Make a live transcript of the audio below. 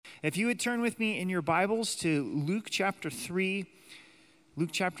If you would turn with me in your Bibles to Luke chapter 3,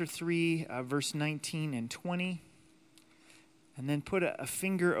 verse 19 and 20. And then put a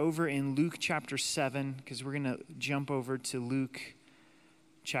finger over in Luke chapter 7, because we're going to jump over to Luke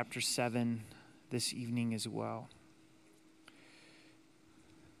chapter 7 this evening as well.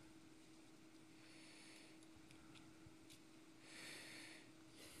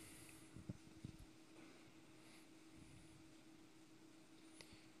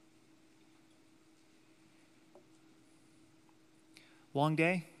 Long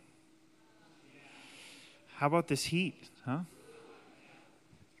day? How about this heat, huh?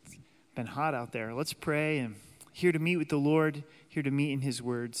 It's been hot out there. Let's pray. And here to meet with the Lord, here to meet in His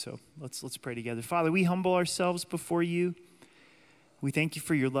Word. So let's pray together. Father, we humble ourselves before You. We thank You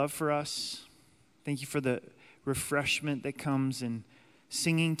for Your love for us. Thank You for the refreshment that comes in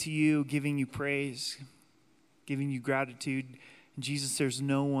singing to You, giving You praise, giving You gratitude. And Jesus, there's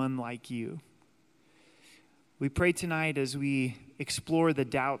no one like You. We pray tonight as we explore the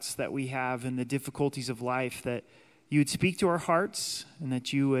doubts that we have and the difficulties of life, that You would speak to our hearts and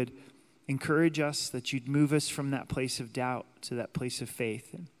that You would encourage us, that You'd move us from that place of doubt to that place of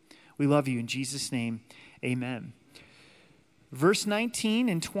faith. And we love You in Jesus' name, amen. Verse 19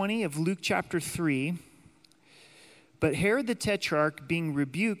 and 20 of Luke chapter 3. But Herod the Tetrarch, being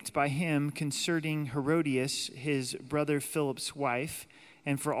rebuked by him concerning Herodias, his brother Philip's wife,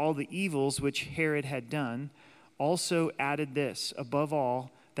 and for all the evils which Herod had done, also added this, above all,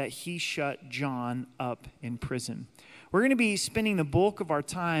 that he shut John up in prison. We're going to be spending the bulk of our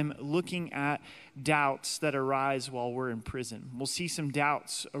time looking at doubts that arise while we're in prison. We'll see some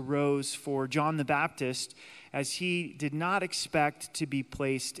doubts arose for John the Baptist as he did not expect to be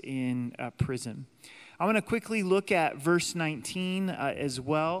placed in prison. I want to quickly look at verse 19 as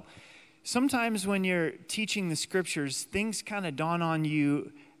well. Sometimes when you're teaching the scriptures, things kind of dawn on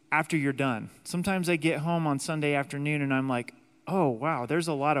you after you're done. Sometimes I get home on Sunday afternoon and I'm like, oh, wow, there's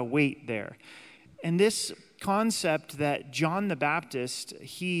a lot of weight there. And this concept that John the Baptist,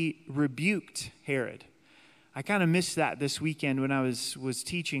 he rebuked Herod. I kind of missed that this weekend when I was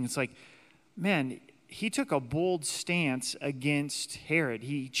teaching. It's like, man, he took a bold stance against Herod.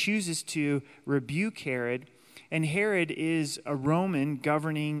 He chooses to rebuke Herod, and Herod is a Roman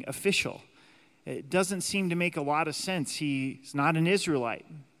governing official. It doesn't seem to make a lot of sense. He's not an Israelite.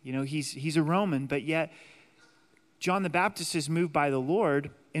 You know, he's a Roman, but yet John the Baptist is moved by the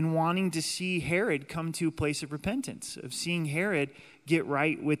Lord in wanting to see Herod come to a place of repentance, of seeing Herod get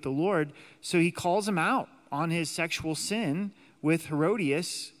right with the Lord. So he calls him out on his sexual sin with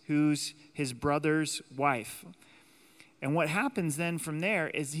Herodias, who's his brother's wife. And what happens then from there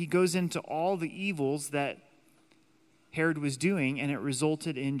is he goes into all the evils that Herod was doing, and it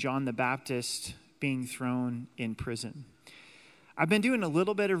resulted in John the Baptist being thrown in prison. I've been doing a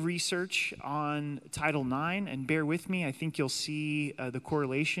little bit of research on Title IX, and bear with me, I think you'll see the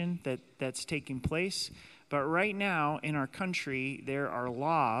correlation that's taking place. But right now in our country, there are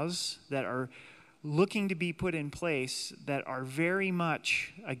laws that are looking to be put in place that are very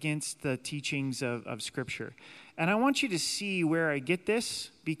much against the teachings of Scripture. And I want you to see where I get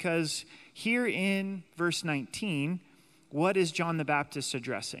this, because here in verse 19, what is John the Baptist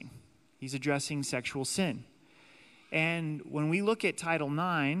addressing? He's addressing sexual sin. And when we look at Title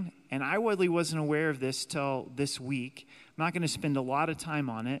IX, and I really wasn't aware of this till this week, I'm not going to spend a lot of time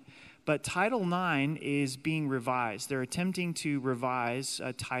on it, but Title IX is being revised. They're attempting to revise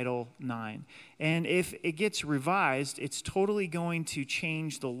Title IX. And if it gets revised, it's totally going to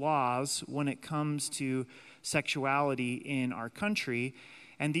change the laws when it comes to sexuality in our country.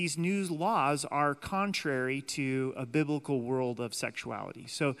 And these new laws are contrary to a biblical world of sexuality.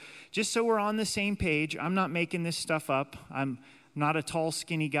 So just so we're on the same page, I'm not making this stuff up. I'm not a tall,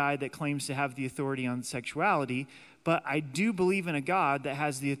 skinny guy that claims to have the authority on sexuality, but I do believe in a God that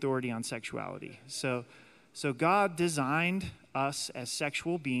has the authority on sexuality. So God designed us as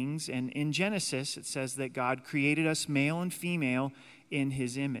sexual beings, and in Genesis it says that God created us male and female in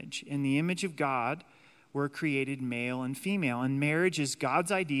His image. In the image of God, we're created male and female. And marriage is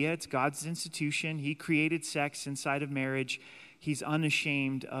God's idea. It's God's institution. He created sex inside of marriage. He's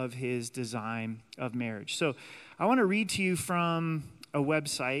unashamed of His design of marriage. So I want to read to you from a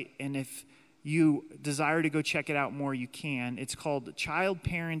website, and if you desire to go check it out more, you can. It's called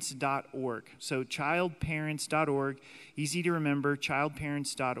childparents.org. So childparents.org, easy to remember,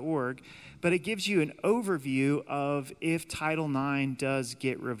 childparents.org. But it gives you an overview of if Title IX does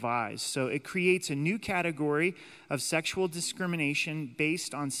get revised. So it creates a new category of sexual discrimination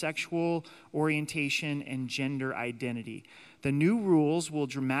based on sexual orientation and gender identity. The new rules will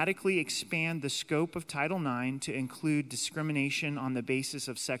dramatically expand the scope of Title IX to include discrimination on the basis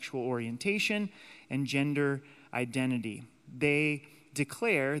of sexual orientation and gender identity. They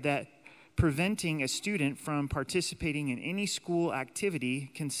declare that preventing a student from participating in any school activity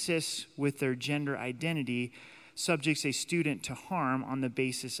consists with their gender identity subjects a student to harm on the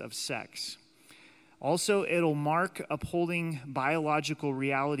basis of sex. Also, it'll mark upholding biological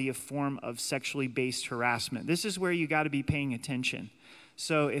reality, a form of sexually based harassment. This is where you got to be paying attention.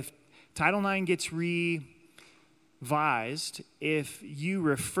 So if Title IX gets revised, if you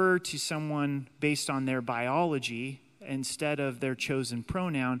refer to someone based on their biology instead of their chosen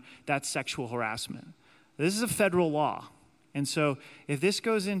pronoun, that's sexual harassment. This is a federal law. And so if this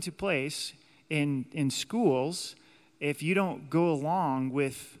goes into place in schools, if you don't go along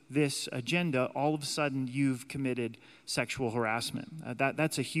with this agenda, all of a sudden you've committed sexual harassment.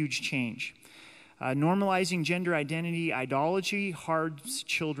 That's a huge change. Normalizing gender identity ideology harms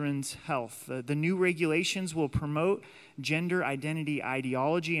children's health. The new regulations will promote gender identity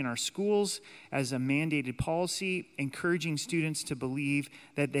ideology in our schools as a mandated policy, encouraging students to believe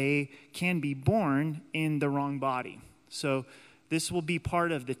that they can be born in the wrong body. So this will be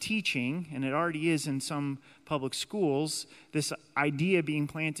part of the teaching, and it already is in some public schools, this idea being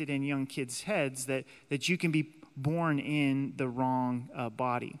planted in young kids' heads that you can be born in the wrong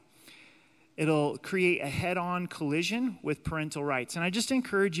body. It'll create a head-on collision with parental rights. And I just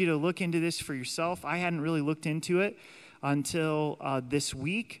encourage you to look into this for yourself. I hadn't really looked into it until this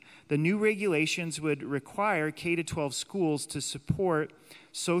week. The new regulations would require K-12 schools to support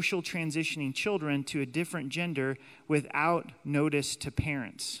social transitioning children to a different gender without notice to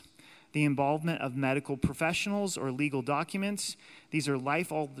parents. The involvement of medical professionals or legal documents, these are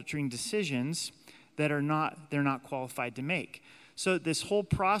life-altering decisions that they're not qualified to make. So this whole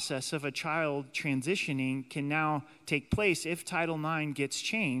process of a child transitioning can now take place if Title IX gets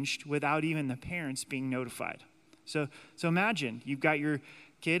changed without even the parents being notified. So imagine you've got your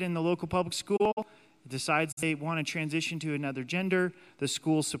kid in the local public school, decides they want to transition to another gender, the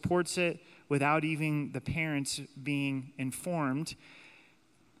school supports it without even the parents being informed.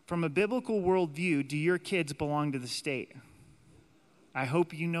 From a biblical worldview, do your kids belong to the state? I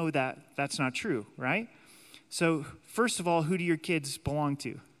hope you know that that's not true, right? So first of all, who do your kids belong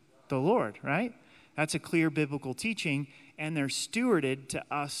to? The Lord, right? That's a clear biblical teaching, and they're stewarded to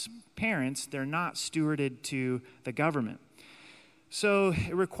us parents. They're not stewarded to the government. So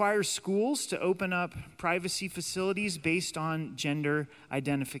it requires schools to open up privacy facilities based on gender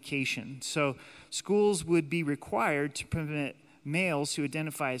identification. So schools would be required to permit males who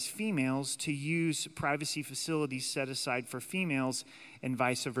identify as females to use privacy facilities set aside for females and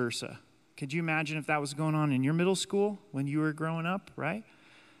vice versa. Could you imagine if that was going on in your middle school when you were growing up, right?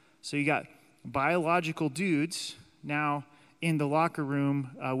 So you got biological dudes now in the locker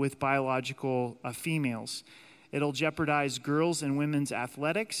room with biological females. It'll jeopardize girls' and women's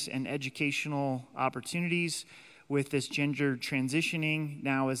athletics and educational opportunities with this gender transitioning.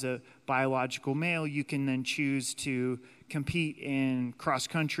 Now, as a biological male, you can then choose to compete in cross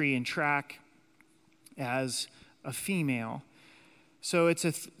country and track as a female. So it's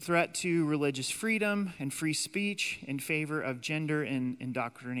a threat to religious freedom and free speech in favor of gender and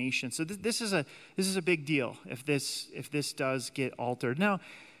indoctrination. So this is a big deal if this does get altered. Now,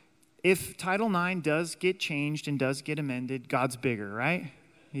 if Title IX does get changed and does get amended, God's bigger, right?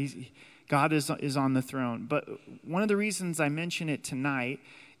 God is on the throne. But one of the reasons I mention it tonight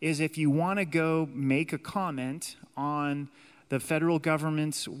is if you want to go make a comment on the federal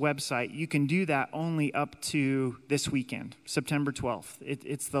government's website, you can do that only up to this weekend, September 12th.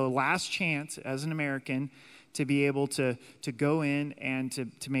 It's the last chance as an American to be able to go in and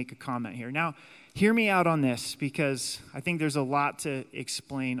to make a comment here. Now, hear me out on this because I think there's a lot to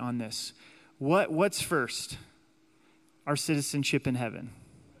explain on this. What's first? Our citizenship in heaven,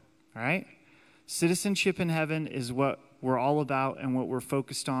 all right? Citizenship in heaven is what we're all about and what we're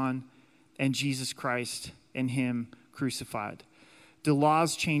focused on, and Jesus Christ and Him crucified. Do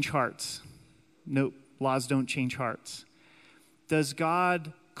laws change hearts? Nope, laws don't change hearts. Does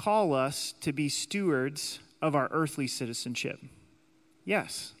God call us to be stewards of our earthly citizenship?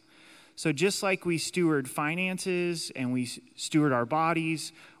 Yes. So just like we steward finances and we steward our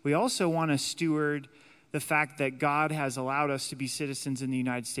bodies, we also want to steward the fact that God has allowed us to be citizens in the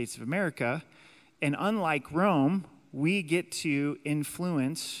United States of America. And unlike Rome, we get to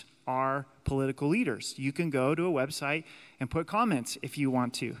influence our political leaders. You can go to a website and put comments if you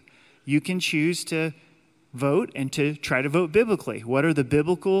want to. You can choose to vote and to try to vote biblically. What are the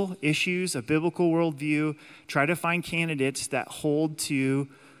biblical issues, a biblical worldview? Try to find candidates that hold to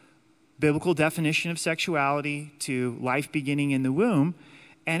biblical definition of sexuality to life beginning in the womb.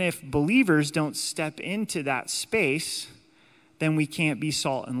 And if believers don't step into that space, then we can't be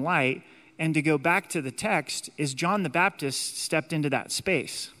salt and light. And to go back to the text, is John the Baptist stepped into that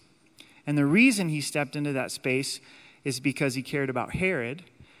space. And the reason he stepped into that space is because he cared about Herod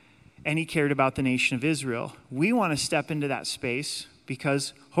and he cared about the nation of Israel. We want to step into that space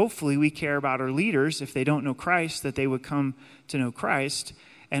because hopefully we care about our leaders. If they don't know Christ, that they would come to know Christ.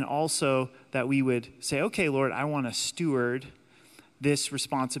 And also that we would say, okay, Lord, I want to steward this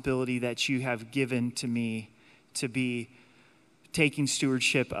responsibility that you have given to me to be taking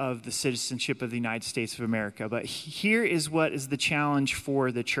stewardship of the citizenship of the United States of America. But here is what is the challenge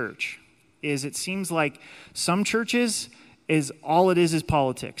for the church. Is it seems like some churches is all it is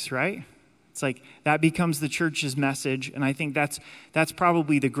politics, right? It's like that becomes the church's message, and I think that's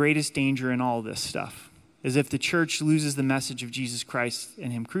probably the greatest danger in all of this stuff, is if the church loses the message of Jesus Christ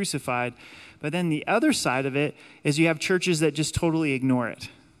and him crucified. But then the other side of it is you have churches that just totally ignore it.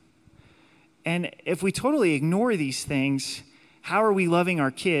 And if we totally ignore these things, how are we loving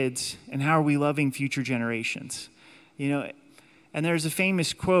our kids and how are we loving future generations? And there's a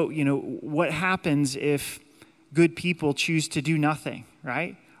famous quote, what happens if good people choose to do nothing,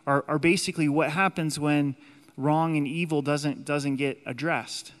 right? Or basically what happens when wrong and evil doesn't get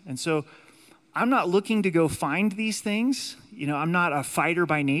addressed. And so I'm not looking to go find these things. I'm not a fighter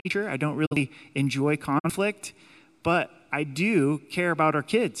by nature. I don't really enjoy conflict, but I do care about our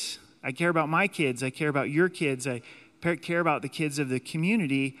kids. I care about my kids. I care about your kids. I care about the kids of the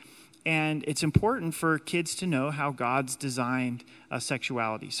community. And it's important for kids to know how God's designed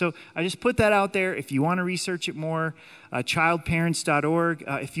sexuality. So I just put that out there. If you want to research it more, childparents.org.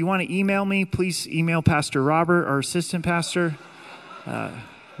 If you want to email me, please email Pastor Robert, our assistant pastor,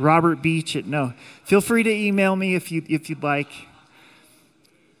 Robert Beach. Feel free to email me if you'd like.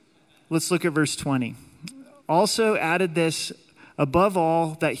 Let's look at verse 20. Also added this, above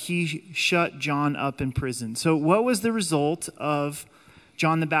all, that he shut John up in prison. So what was the result of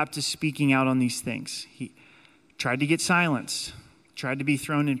John the Baptist speaking out on these things? He tried to get silenced, tried to be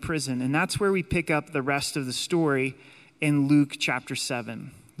thrown in prison. And that's where we pick up the rest of the story in Luke chapter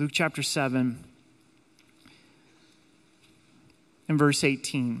 7. Luke chapter 7 and verse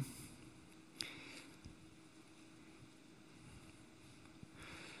 18.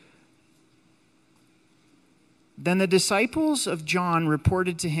 Then the disciples of John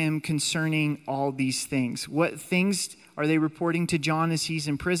reported to him concerning all these things. What things are they reporting to John as he's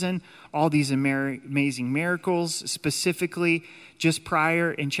in prison? All these amazing miracles, specifically just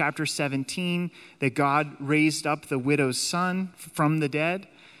prior in chapter 17, that God raised up the widow's son from the dead.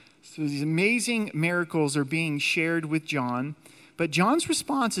 So these amazing miracles are being shared with John. But John's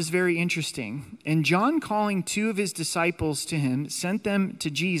response is very interesting. And John, calling two of his disciples to him, sent them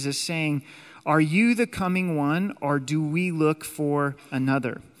to Jesus saying, "Are you the coming one, or do we look for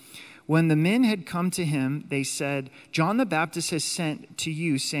another?" When the men had come to him, they said, "John the Baptist has sent to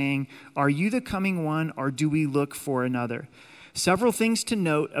you, saying, 'Are you the coming one, or do we look for another?'" Several things to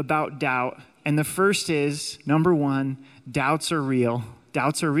note about doubt. And the first is, number one, doubts are real.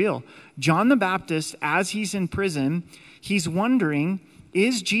 Doubts are real. John the Baptist, as he's in prison, he's wondering,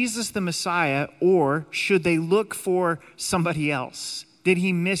 is Jesus the Messiah, or should they look for somebody else? Did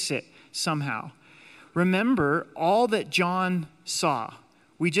he miss it somehow? Remember all that John saw.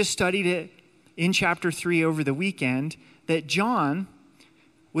 We just studied it in chapter 3 over the weekend, that John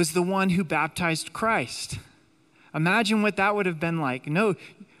was the one who baptized Christ. Imagine what that would have been like. No,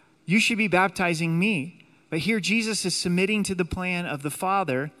 you should be baptizing me. But here Jesus is submitting to the plan of the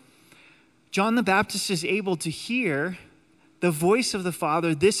Father. John the Baptist is able to hear the voice of the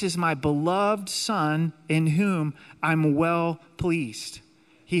Father. "This is my beloved Son in whom I'm well pleased."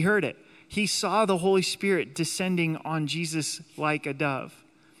 He heard it. He saw the Holy Spirit descending on Jesus like a dove.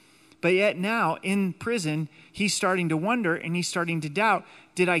 But yet now in prison, he's starting to wonder and he's starting to doubt,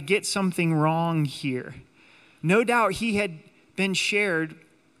 did I get something wrong here? No doubt he had been shared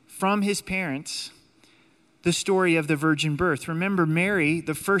from his parents the story of the virgin birth. Remember, Mary,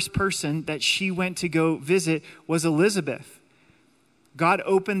 the first person that she went to go visit was Elizabeth. God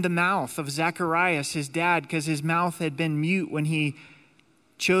opened the mouth of Zacharias, his dad, because his mouth had been mute when he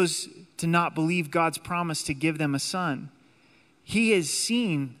chose to not believe God's promise to give them a son. He has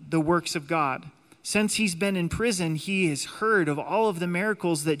seen the works of God. Since he's been in prison, he has heard of all of the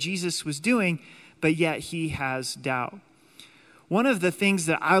miracles that Jesus was doing, but yet he has doubt. One of the things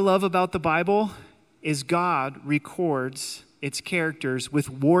that I love about the Bible is God records its characters with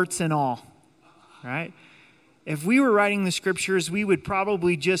warts and all, right? If we were writing the scriptures, we would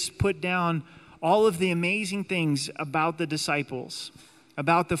probably just put down all of the amazing things about the disciples.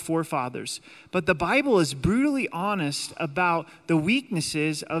 about the forefathers, but the Bible is brutally honest about the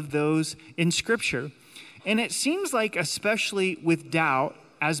weaknesses of those in Scripture. And it seems like, especially with doubt,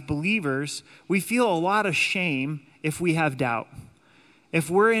 as believers, we feel a lot of shame if we have doubt. If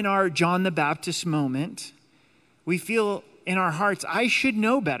we're in our John the Baptist moment, we feel in our hearts, I should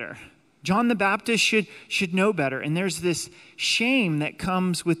know better. John the Baptist should know better. And there's this shame that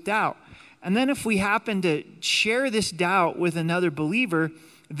comes with doubt. And then if we happen to share this doubt with another believer,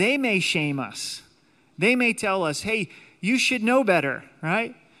 they may shame us. They may tell us, hey, you should know better,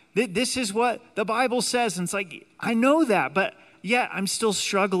 right? This is what the Bible says. And it's like, I know that, but yet I'm still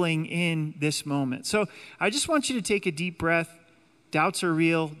struggling in this moment. So I just want you to take a deep breath. Doubts are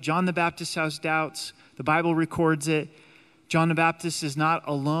real. John the Baptist has doubts. The Bible records it. John the Baptist is not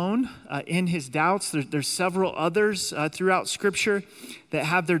alone in his doubts. There's several others throughout Scripture that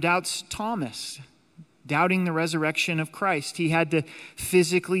have their doubts. Thomas, doubting the resurrection of Christ. He had to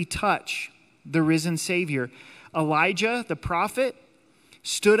physically touch the risen Savior. Elijah, the prophet,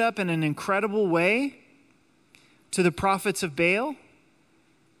 stood up in an incredible way to the prophets of Baal,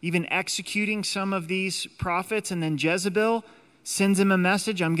 even executing some of these prophets. And then Jezebel sends him a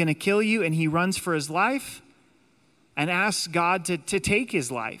message, I'm going to kill you, and he runs for his life and asks God to take his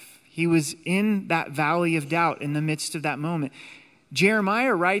life. He was in that valley of doubt in the midst of that moment.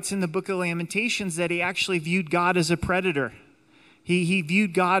 Jeremiah writes in the book of Lamentations that he actually viewed God as a predator. He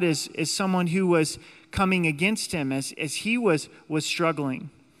viewed God as someone who was coming against him as he was struggling.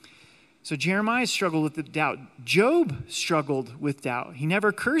 So Jeremiah struggled with the doubt. Job struggled with doubt. He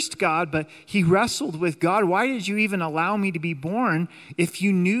never cursed God, but he wrestled with God. Why did you even allow me to be born if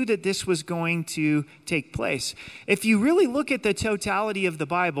you knew that this was going to take place? If you really look at the totality of the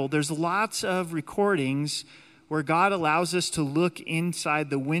Bible, there's lots of recordings where God allows us to look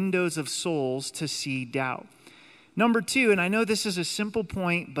inside the windows of souls to see doubt. Number two, and I know this is a simple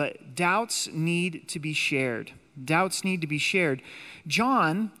point, but doubts need to be shared. Doubts need to be shared.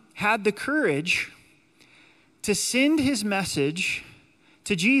 John had the courage to send his message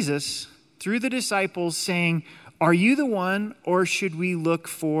to Jesus through the disciples saying, are you the one, or should we look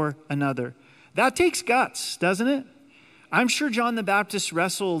for another? That takes guts, doesn't it? I'm sure John the Baptist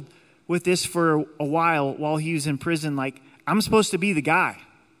wrestled with this for a while he was in prison. Like, I'm supposed to be the guy.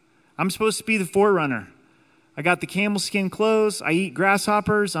 I'm supposed to be the forerunner. I got the camel skin clothes. I eat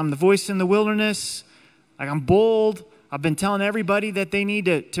grasshoppers. I'm the voice in the wilderness. Like, I'm bold. I've been telling everybody that they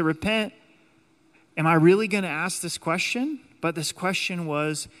need to repent. Am I really going to ask this question? But this question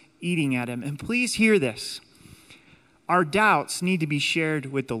was eating at him. And please hear this. Our doubts need to be shared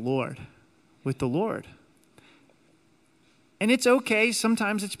with the Lord. With the Lord. And it's okay.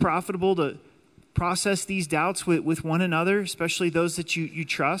 Sometimes it's profitable to process these doubts with one another, especially those that you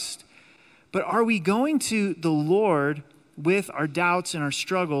trust. But are we going to the Lord with our doubts and our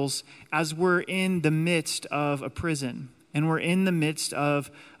struggles as we're in the midst of a prison and we're in the midst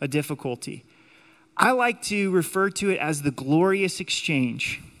of a difficulty? I like to refer to it as the glorious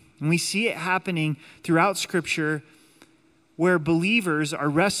exchange. And we see it happening throughout Scripture where believers are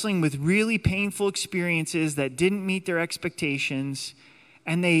wrestling with really painful experiences that didn't meet their expectations,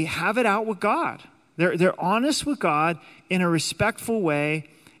 and they have it out with God. They're honest with God in a respectful way,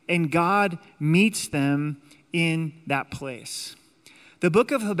 and God meets them in that place. The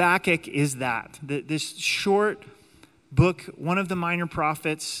book of Habakkuk is that. This short book, one of the minor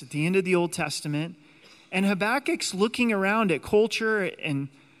prophets at the end of the Old Testament. And Habakkuk's looking around at culture and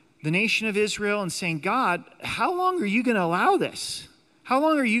the nation of Israel and saying, God, how long are you going to allow this? How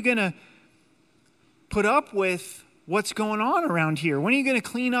long are you going to put up with what's going on around here? When are you going to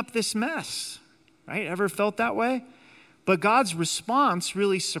clean up this mess? Right? Ever felt that way? But God's response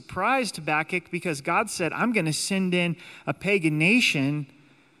really surprised Habakkuk because God said, I'm going to send in a pagan nation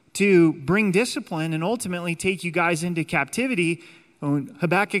to bring discipline and ultimately take you guys into captivity. And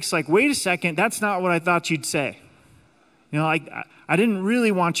Habakkuk's like, wait a second, that's not what I thought you'd say. You know, like, I didn't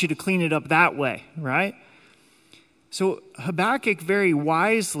really want you to clean it up that way, right? So Habakkuk very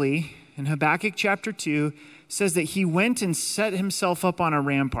wisely, in Habakkuk chapter 2, says that he went and set himself up on a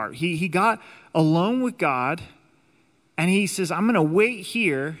rampart. He got alone with God, and he says, I'm going to wait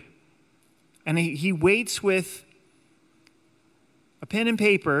here. And he waits with a pen and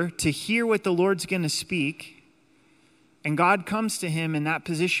paper to hear what the Lord's going to speak. And God comes to him in that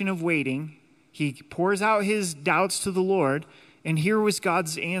position of waiting. He pours out his doubts to the Lord. And here was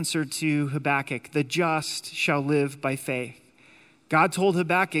God's answer to Habakkuk: the just shall live by faith. God told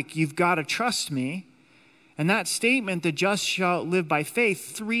Habakkuk, you've got to trust me. And that statement, the just shall live by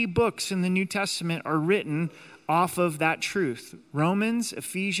faith, 3 books in the New Testament are written off of that truth. Romans,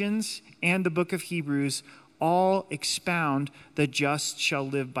 Ephesians, and the book of Hebrews all expound, the just shall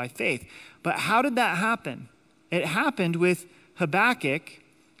live by faith. But how did that happen? It happened with Habakkuk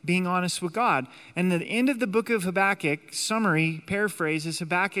being honest with God. And the end of the book of Habakkuk, summary, paraphrase, is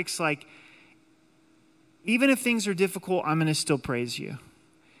Habakkuk's like, even if things are difficult, I'm going to still praise you.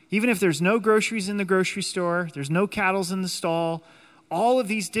 Even if there's no groceries in the grocery store, there's no cattle in the stall, all of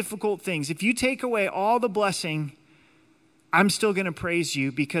these difficult things, if you take away all the blessing, I'm still going to praise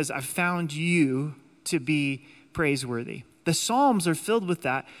you because I've found you to be praiseworthy. The Psalms are filled with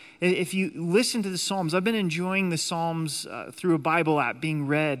that. If you listen to the Psalms, I've been enjoying the Psalms through a Bible app being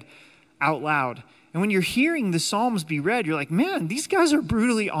read out loud. And when you're hearing the Psalms be read, you're like, man, these guys are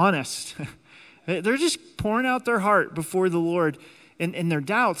brutally honest. They're just pouring out their heart before the Lord in their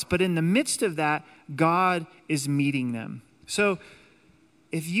doubts. But in the midst of that, God is meeting them. So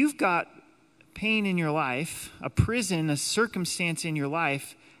if you've got pain in your life, a prison, a circumstance in your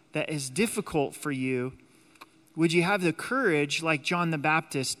life that is difficult for you, would you have the courage, like John the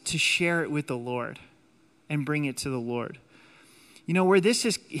Baptist, to share it with the Lord and bring it to the Lord? You know, where this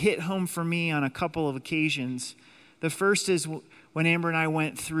has hit home for me on a couple of occasions, the first is when Amber and I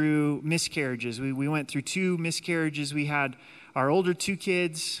went through miscarriages. We went through 2 miscarriages. We had our older 2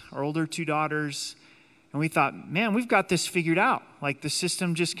 kids, our older 2 daughters, and we thought, man, we've got this figured out. Like the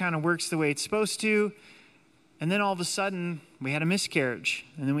system just kind of works the way it's supposed to. And then all of a sudden, we had a miscarriage,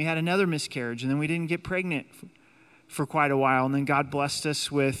 and then we had another miscarriage, and then we didn't get pregnant for quite a while. And then God blessed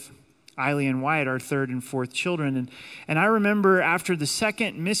us with Eiley and Wyatt, our 3rd and 4th children. And I remember after the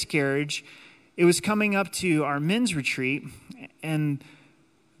second miscarriage, it was coming up to our men's retreat. And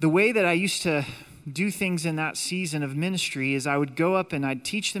the way that I used to do things in that season of ministry is I would go up and I'd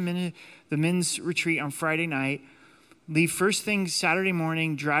teach the men's retreat on Friday night, leave first thing Saturday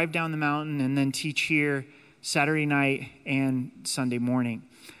morning, drive down the mountain, and then teach here Saturday night and Sunday morning.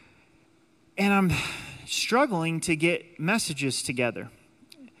 And I'm struggling to get messages together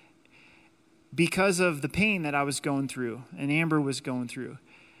because of the pain that I was going through and Amber was going through.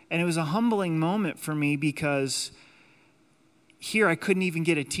 And it was a humbling moment for me because here I couldn't even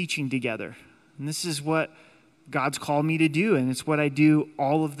get a teaching together. And this is what God's called me to do, and it's what I do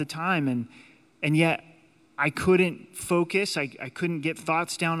all of the time. And yet I couldn't focus. I couldn't get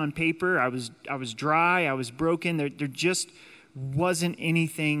thoughts down on paper. I was dry. I was broken. There just wasn't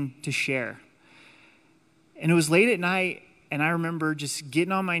anything to share. And it was late at night, and I remember just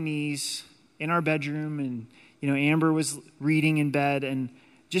getting on my knees in our bedroom, and Amber was reading in bed, and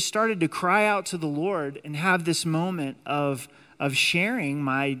just started to cry out to the Lord and have this moment of sharing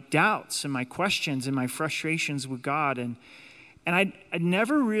my doubts and my questions and my frustrations with God. And I'd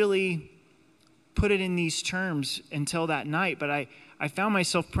never really put it in these terms until that night, but I found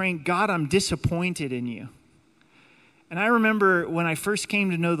myself praying, God, I'm disappointed in you. And I remember when I first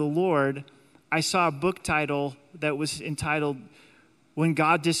came to know the Lord, I saw a book title that was entitled, When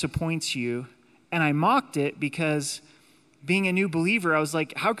God Disappoints You, and I mocked it because being a new believer, I was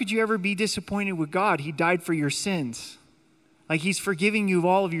like, how could you ever be disappointed with God? He died for your sins. Like, he's forgiving you of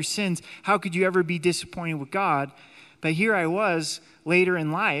all of your sins. How could you ever be disappointed with God? But here I was later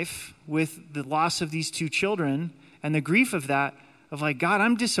in life with the loss of these 2 children and the grief of that, of like, God,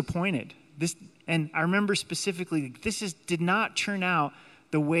 I'm disappointed. And I remember specifically, this did not turn out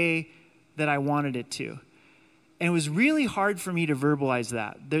the way that I wanted it to. And it was really hard for me to verbalize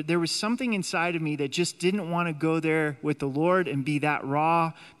that. There was something inside of me that just didn't want to go there with the Lord and be that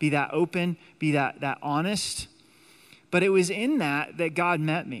raw, be that open, be that honest. But it was in that God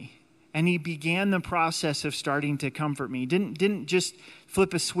met me. And he began the process of starting to comfort me. Didn't just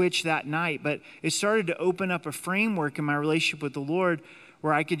flip a switch that night, but it started to open up a framework in my relationship with the Lord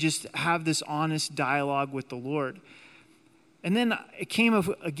where I could just have this honest dialogue with the Lord. And then it came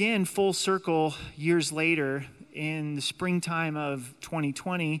again full circle years later in the springtime of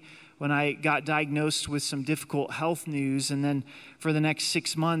 2020 when I got diagnosed with some difficult health news. And then for the next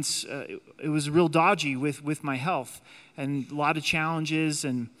 6 months, it was real dodgy with my health and a lot of challenges,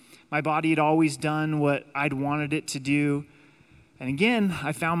 and my body had always done what I'd wanted it to do. And again,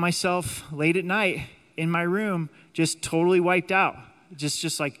 I found myself late at night in my room, just totally wiped out,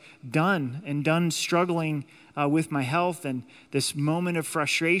 just like done struggling with my health and this moment of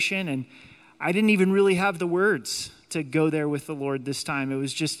frustration. And I didn't even really have the words to go there with the Lord this time. I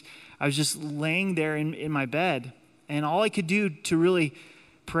was just laying there in my bed, and all I could do to really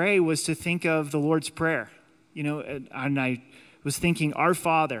pray was to think of the Lord's Prayer, and I was thinking, Our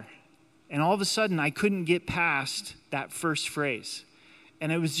Father. And all of a sudden, I couldn't get past that first phrase.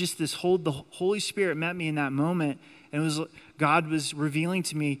 And it was just the Holy Spirit met me in that moment. And it was God was revealing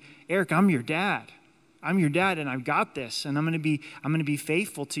to me, Eric, I'm your dad. I'm your dad, and I've got this. And I'm going to be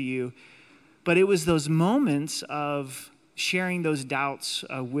faithful to you. But it was those moments of sharing those doubts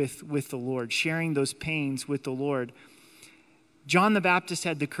with the Lord, sharing those pains with the Lord. John the Baptist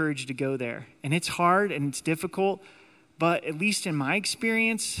had the courage to go there. And it's hard and it's difficult, but at least in my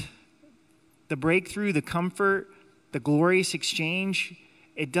experience, the breakthrough, the comfort, the glorious exchange,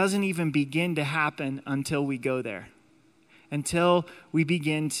 it doesn't even begin to happen until we go there, until we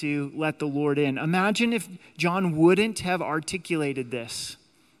begin to let the Lord in. Imagine if John wouldn't have articulated this,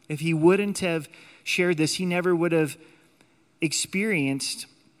 if he wouldn't have shared this, he never would have experienced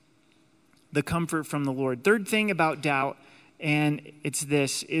the comfort from the Lord. Third thing about doubt, and it's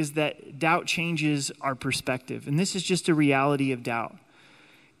this, is that doubt changes our perspective. And this is just a reality of doubt.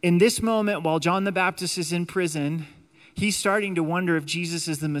 In this moment, while John the Baptist is in prison, he's starting to wonder if Jesus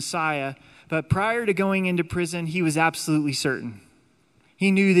is the Messiah. But prior to going into prison, he was absolutely certain. He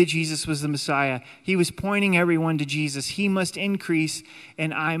knew that Jesus was the Messiah. He was pointing everyone to Jesus. He must increase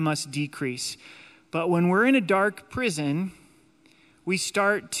and I must decrease. But when we're in a dark prison, we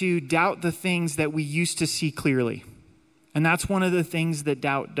start to doubt the things that we used to see clearly. And that's one of the things that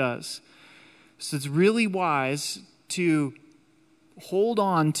doubt does. So it's really wise to hold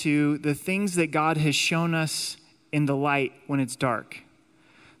on to the things that God has shown us in the light when it's dark.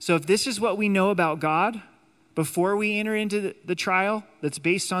 So if this is what we know about God before we enter into the trial that's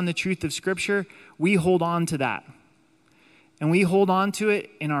based on the truth of Scripture, we hold on to that. And we hold on to it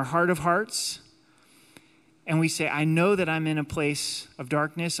in our heart of hearts. And we say, I know that I'm in a place of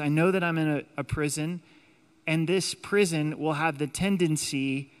darkness. I know that I'm in a prison. And this prison will have the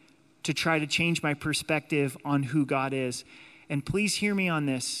tendency to try to change my perspective on who God is. And please hear me on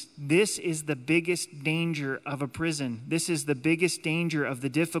this. This is the biggest danger of a prison. This is the biggest danger of the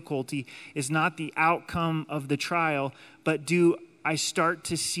difficulty, is not the outcome of the trial, but do I start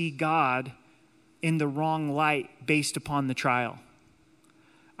to see God in the wrong light based upon the trial?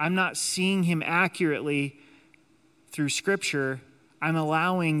 I'm not seeing him accurately through Scripture. I'm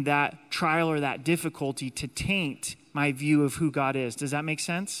allowing that trial or that difficulty to taint my view of who God is. Does that make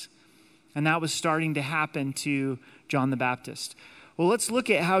sense? And that was starting to happen to John the Baptist. Well, let's look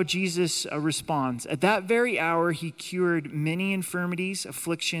at how Jesus responds. At that very hour, he cured many infirmities,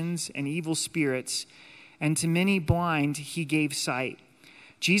 afflictions, and evil spirits, and to many blind he gave sight.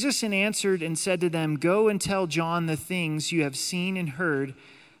 Jesus answered and said to them, "Go and tell John the things you have seen and heard,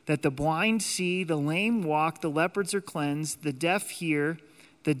 that the blind see, the lame walk, the lepers are cleansed, the deaf hear,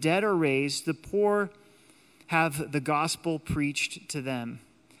 the dead are raised, the poor have the gospel preached to them.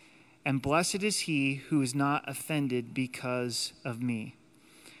 And blessed is he who is not offended because of me."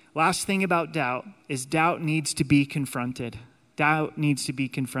 Last thing about doubt is doubt needs to be confronted. Doubt needs to be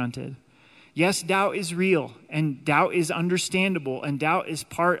confronted. Yes, doubt is real, and doubt is understandable, and doubt is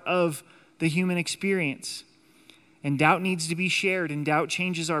part of the human experience. And doubt needs to be shared, and doubt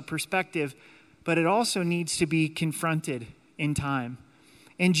changes our perspective, but it also needs to be confronted in time.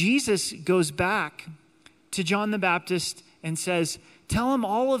 And Jesus goes back to John the Baptist and says, tell him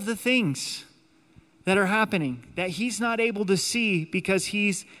all of the things that are happening that he's not able to see because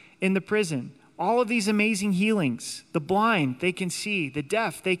he's in the prison. All of these amazing healings. The blind, they can see. The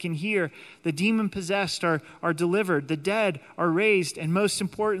deaf, they can hear. The demon-possessed are delivered. The dead are raised. And most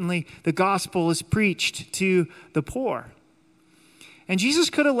importantly, the gospel is preached to the poor. And Jesus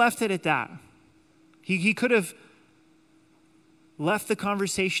could have left it at that. He could have left the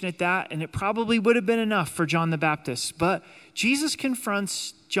conversation at that, and it probably would have been enough for John the Baptist. But Jesus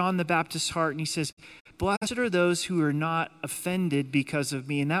confronts John the Baptist's heart, and he says, blessed are those who are not offended because of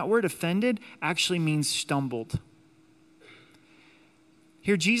me. And that word offended actually means stumbled.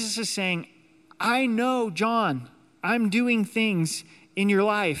 Here Jesus is saying, I know, John, I'm doing things in your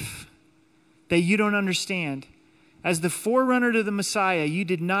life that you don't understand. As the forerunner to the Messiah, you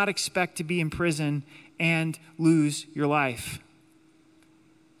did not expect to be in prison and lose your life.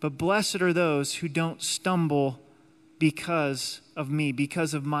 But blessed are those who don't stumble because of me,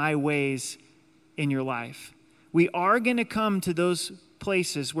 because of my ways in your life. We are going to come to those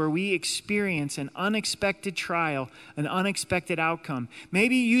places where we experience an unexpected trial, an unexpected outcome.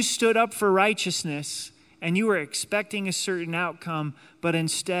 Maybe you stood up for righteousness and you were expecting a certain outcome, but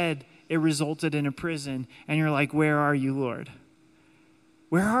instead it resulted in a prison. And you're like, where are you, Lord?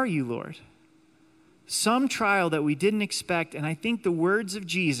 Where are you, Lord? Some trial that we didn't expect, and I think the words of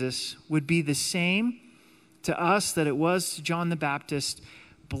Jesus would be the same to us that it was to John the Baptist.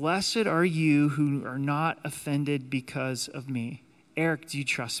 Blessed are you who are not offended because of me. Eric, do you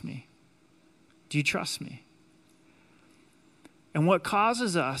trust me? Do you trust me? And what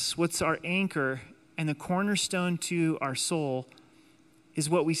causes us, what's our anchor and the cornerstone to our soul, is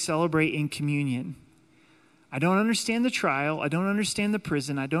what we celebrate in communion. I don't understand the trial. I don't understand the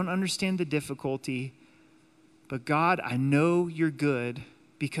prison. I don't understand the difficulty. But God, I know you're good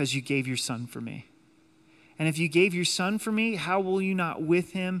because you gave your son for me. And if you gave your son for me, how will you not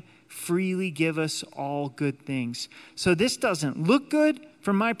with him freely give us all good things? So this doesn't look good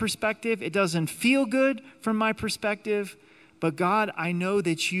from my perspective. It doesn't feel good from my perspective. But God, I know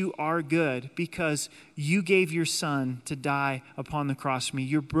that you are good because you gave your son to die upon the cross for me,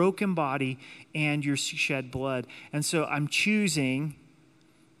 your broken body and your shed blood. And so I'm choosing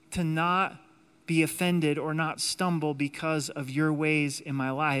to not be offended or not stumble because of your ways in my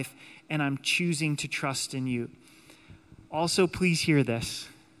life, and I'm choosing to trust in you. Also, please hear this,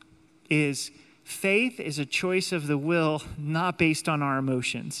 is faith is a choice of the will, not based on our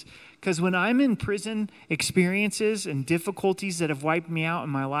emotions. Because when I'm in prison experiences and difficulties that have wiped me out in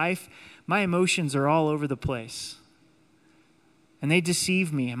my life, my emotions are all over the place. And they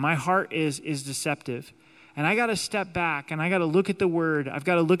deceive me, and my heart is deceptive. And I got to step back, and I got to look at the Word. I've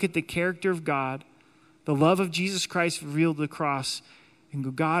got to look at the character of God, the love of Jesus Christ revealed at the cross, and go,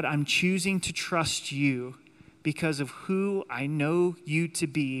 God, I'm choosing to trust you because of who I know you to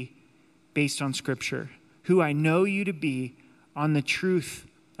be based on Scripture, who I know you to be on the truth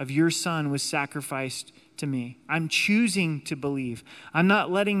of your Son was sacrificed to me. I'm choosing to believe. I'm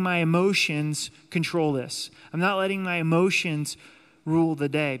not letting my emotions control this. I'm not letting my emotions rule the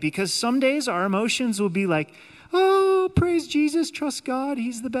day. Because some days our emotions will be like, oh, praise Jesus, trust God,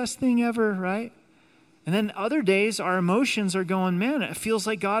 he's the best thing ever, right? And then other days our emotions are going, man, it feels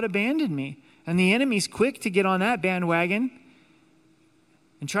like God abandoned me. And the enemy's quick to get on that bandwagon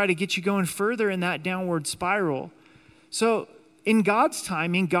and try to get you going further in that downward spiral. So in God's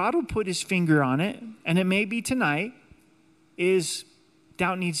timing, God will put his finger on it, and it may be tonight, is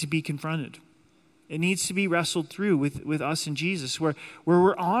doubt needs to be confronted. It needs to be wrestled through with us and Jesus, where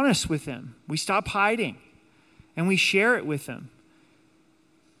we're honest with him. We stop hiding, and we share it with him.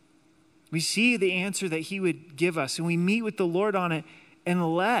 We see the answer that he would give us, and we meet with the Lord on it,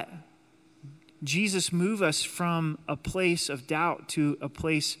 and let Jesus move us from a place of doubt to a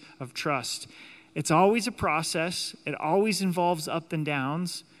place of trust. It's always a process. It always involves up and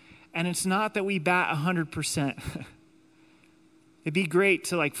downs. And it's not that we bat 100%. It'd be great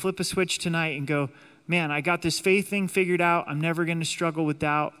to like flip a switch tonight and go, man, I got this faith thing figured out. I'm never going to struggle with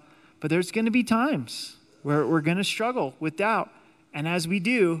doubt. But there's going to be times where we're going to struggle with doubt. And as we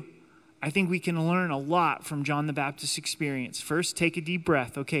do, I think we can learn a lot from John the Baptist's experience. First, take a deep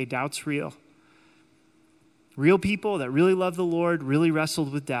breath. Okay, doubt's real. Real people that really love the Lord really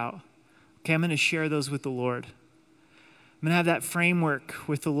wrestled with doubt. Okay, I'm going to share those with the Lord. I'm going to have that framework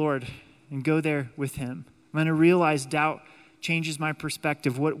with the Lord and go there with him. I'm going to realize doubt changes my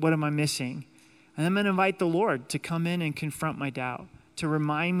perspective. What am I missing? And I'm going to invite the Lord to come in and confront my doubt, to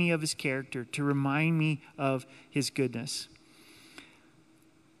remind me of his character, to remind me of his goodness.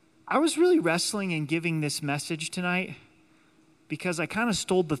 I was really wrestling in giving this message tonight because I kind of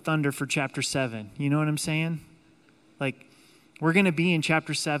stole the thunder for chapter 7. You know what I'm saying? Like, we're going to be in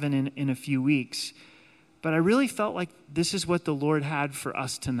chapter 7 in a few weeks. But I really felt like this is what the Lord had for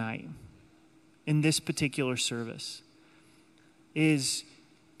us tonight in this particular service, is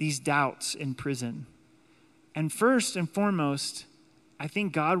these doubts in prison. And first and foremost, I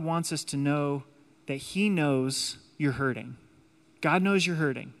think God wants us to know that he knows you're hurting. God knows you're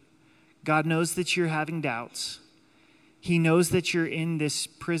hurting. God knows that you're having doubts. He knows that you're in this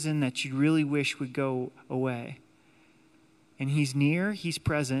prison that you really wish would go away. And he's near, he's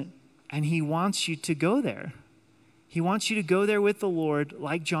present, and he wants you to go there. He wants you to go there with the Lord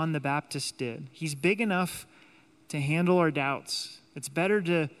like John the Baptist did. He's big enough to handle our doubts. It's better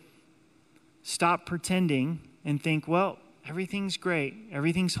to stop pretending and think, well, everything's great,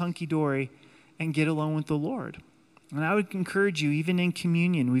 everything's hunky-dory, and get alone with the Lord. And I would encourage you, even in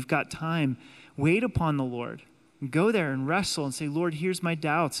communion, we've got time, wait upon the Lord. Go there and wrestle and say, Lord, here's my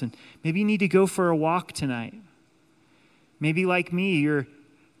doubts. And maybe you need to go for a walk tonight. Maybe like me, you're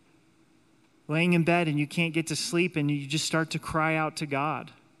laying in bed and you can't get to sleep and you just start to cry out to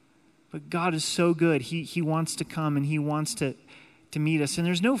God. But God is so good. He wants to come and he wants to meet us. And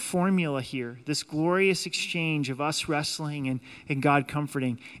there's no formula here, this glorious exchange of us wrestling and God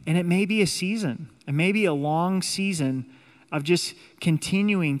comforting. And it may be a season. It may be a long season of just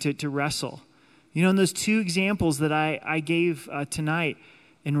continuing to wrestle. You know, in those two examples that I gave tonight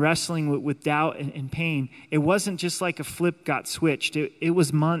in wrestling with doubt and pain, it wasn't just like a flip got switched. It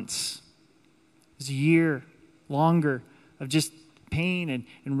was months. It was a year, longer, of just pain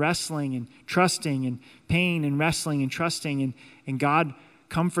and wrestling and trusting and pain and wrestling and trusting and God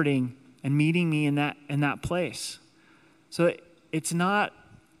comforting and meeting me in that place. So it's not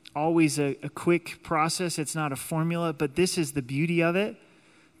always a quick process. It's not a formula, but this is the beauty of it.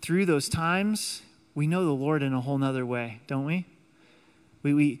 Through those times, we know the Lord in a whole nother way, don't we?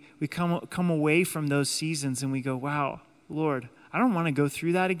 We come away from those seasons and we go, wow, Lord, I don't want to go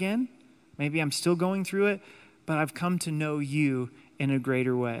through that again. Maybe I'm still going through it, but I've come to know you in a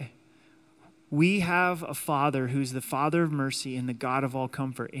greater way. We have a Father who's the Father of mercy and the God of all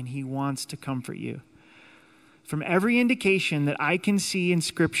comfort, and he wants to comfort you. From every indication that I can see in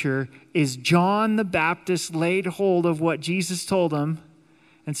Scripture is John the Baptist laid hold of what Jesus told him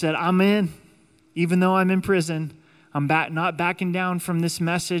and said, I'm in, even though I'm in prison. I'm not backing down from this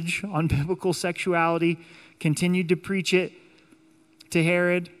message on biblical sexuality, continued to preach it to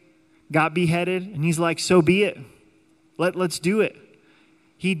Herod, got beheaded, and he's like, so be it. Let's do it.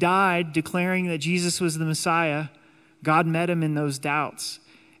 He died declaring that Jesus was the Messiah. God met him in those doubts.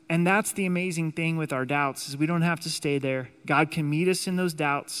 And that's the amazing thing with our doubts, is we don't have to stay there. God can meet us in those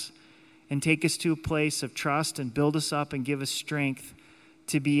doubts and take us to a place of trust and build us up and give us strength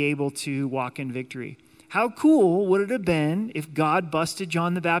to be able to walk in victory. How cool would it have been if God busted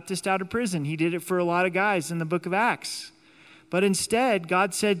John the Baptist out of prison? He did it for a lot of guys in the book of Acts. But instead,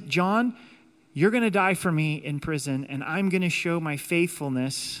 God said, John, you're going to die for me in prison, and I'm going to show my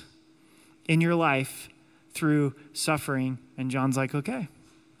faithfulness in your life through suffering. And John's like, okay,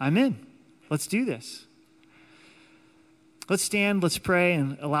 I'm in. Let's do this. Let's stand, let's pray,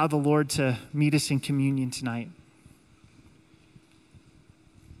 and allow the Lord to meet us in communion tonight.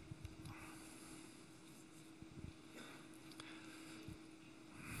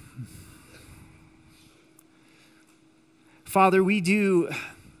 Father, we do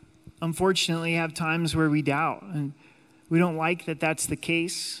unfortunately have times where we doubt, and we don't like that that's the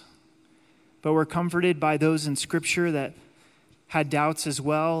case, but we're comforted by those in Scripture that had doubts as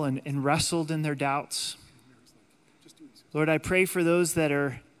well and wrestled in their doubts. Lord, I pray for those that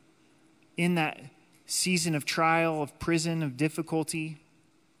are in that season of trial, of prison, of difficulty,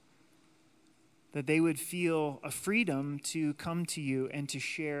 that they would feel a freedom to come to you and to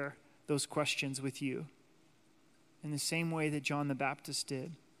share those questions with you in the same way that John the Baptist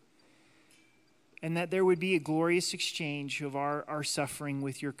did. And that there would be a glorious exchange of our suffering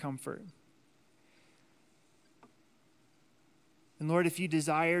with your comfort. And Lord, if you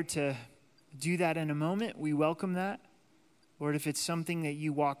desire to do that in a moment, we welcome that. Lord, if it's something that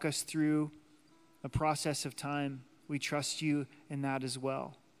you walk us through a process of time, we trust you in that as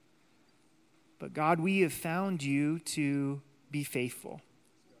well. But God, we have found you to be faithful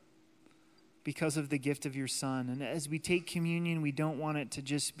because of the gift of your Son. And as we take communion, we don't want it to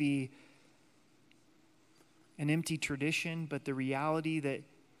just be an empty tradition, but the reality that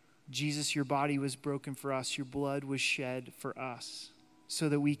Jesus, your body was broken for us, your blood was shed for us so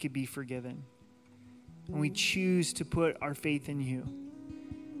that we could be forgiven. And we choose to put our faith in you.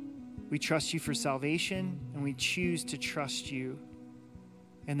 We trust you for salvation, and we choose to trust you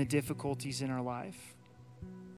in the difficulties in our life.